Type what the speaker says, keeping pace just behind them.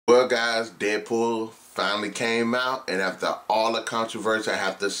guys, Deadpool finally came out, and after all the controversy, I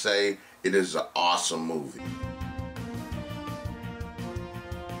have to say it is an awesome movie.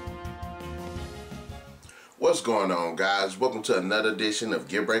 What's going on, guys? Welcome to another edition of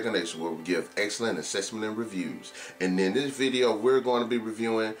Give Breaking Nation, where we give excellent assessment and reviews. And in this video, we're going to be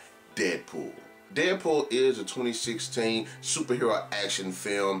reviewing Deadpool. Deadpool is a 2016 superhero action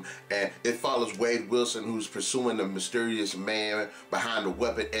film, and it follows Wade Wilson, who's pursuing the mysterious man behind the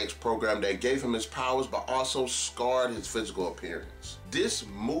Weapon X program that gave him his powers but also scarred his physical appearance. This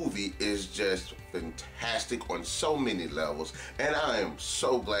movie is just fantastic on so many levels, and I am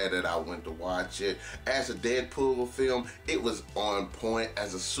so glad that I went to watch it. As a Deadpool film, it was on point.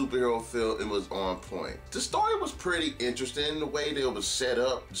 As a superhero film, it was on point. The story was pretty interesting, the way that it was set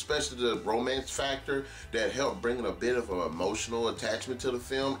up, especially the romance factor that helped bring a bit of an emotional attachment to the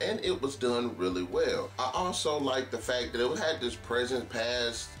film, and it was done really well. I also like the fact that it had this present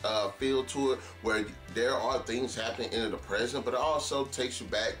past feel to it, where there are things happening in the present, but it also takes you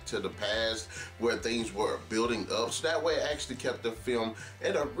back to the past where things were building up. So that way it actually kept the film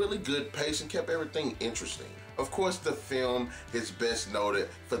at a really good pace and kept everything interesting. Of course, the film is best noted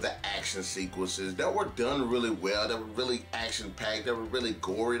for the action sequences that were done really well, that were really action-packed, that were really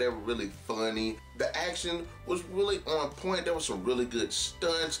gory, that were really funny. The action was really on point. There were some really good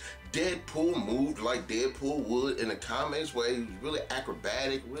stunts. Deadpool moved like Deadpool would in the comics, where he was really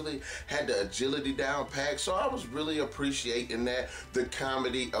acrobatic, really had the agility down pat. So I was really appreciating that. The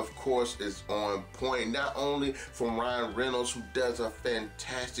comedy, of course, is on point, not only from Ryan Reynolds, who does a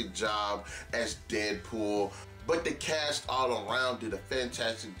fantastic job as Deadpool, but the cast all around did a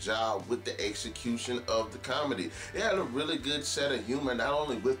fantastic job with the execution of the comedy. It had a really good set of humor, not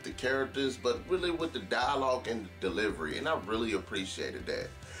only with the characters, but really with the dialogue and the delivery, and I really appreciated that.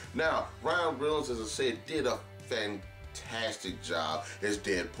 Now, Ryan Reynolds, as I said, did a fantastic job as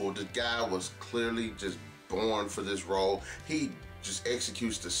Deadpool. The guy was clearly just born for this role. He just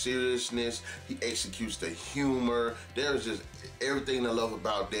executes the seriousness, he executes the humor. There's just everything I love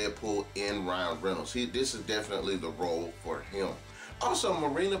about Deadpool in Ryan Reynolds. This is definitely the role for him. Also,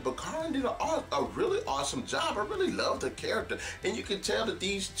 Morena Baccarin did a really awesome job. I really loved the character, and you can tell that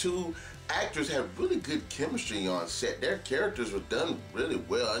these two actors had really good chemistry on set. Their characters were done really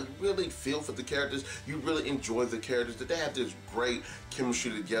well, and you really feel for the characters. You really enjoy the characters, that they have this great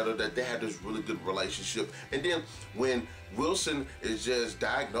chemistry together, that they have this really good relationship. And then when Wilson is just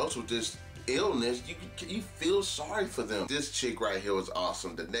diagnosed with this illness, you feel sorry for them. This chick right here was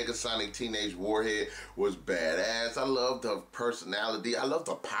awesome. The Negasonic Teenage Warhead was badass. I loved her personality. I loved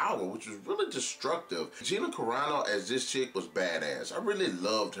her power, which was really destructive. Gina Carano as this chick was badass. I really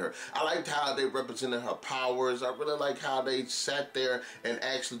loved her. I liked how they represented her powers. I really liked how they sat there and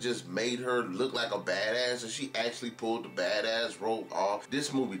actually just made her look like a badass, and she actually pulled the badass role off.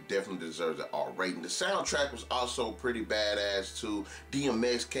 This movie definitely deserves an R rating. The soundtrack was also pretty badass too.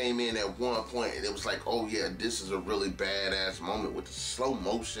 DMX came in at one point, and it was like, oh yeah, this is a really badass moment with the slow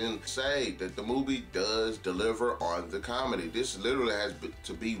motion. Say that the movie does deliver on the comedy. This literally has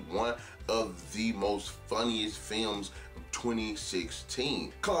to be one of the most funniest films of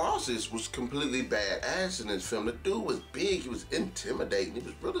 2016. Colossus was completely badass in this film. The dude was big, he was intimidating, he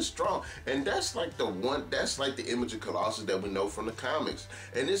was really strong, and that's like the image of Colossus that we know from the comics.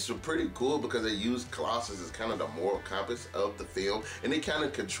 And it's pretty cool because they use Colossus as kind of the moral compass of the film, and it kind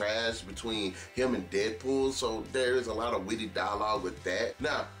of contrasts between him and Deadpool, so there is a lot of witty dialogue with that.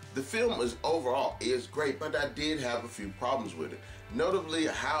 Now, the film overall is great, but I did have a few problems with it. Notably,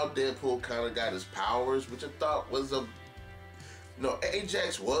 how Deadpool kind of got his powers, which I thought was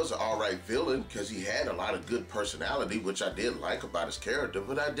Ajax was an alright villain because he had a lot of good personality, which I did like about his character,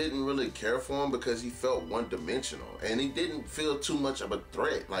 but I didn't really care for him because he felt one-dimensional, and he didn't feel too much of a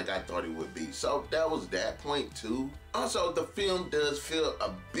threat like I thought he would be. So that was that point too. Also, the film does feel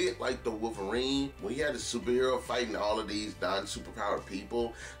a bit like the Wolverine, when you had a superhero fighting all of these non-superpowered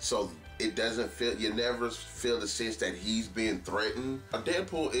people, so it doesn't feel, you never feel the sense that he's being threatened.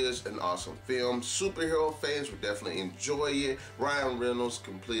 Deadpool is an awesome film. Superhero fans would definitely enjoy it. Ryan Reynolds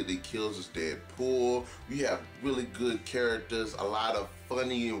completely kills his Deadpool. You have really good characters, a lot of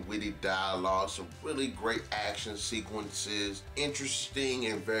funny and witty dialogue, some really great action sequences, interesting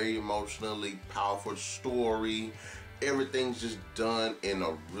and very emotionally powerful story. Everything's just done in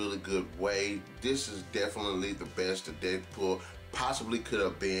a really good way. This is definitely the best that Deadpool possibly could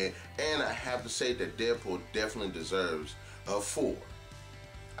have been, and I have to say that Deadpool definitely deserves a 4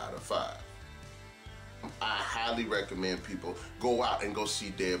 out of 5. I highly recommend people go out and go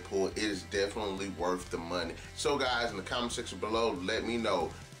see Deadpool. It is definitely worth the money. So guys, in the comment section below, let me know,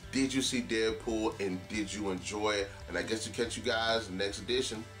 Did you see Deadpool and did you enjoy it? And I guess to catch you guys in the next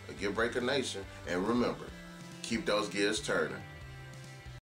edition of Gear Breaker Nation. And remember, keep those gears turning.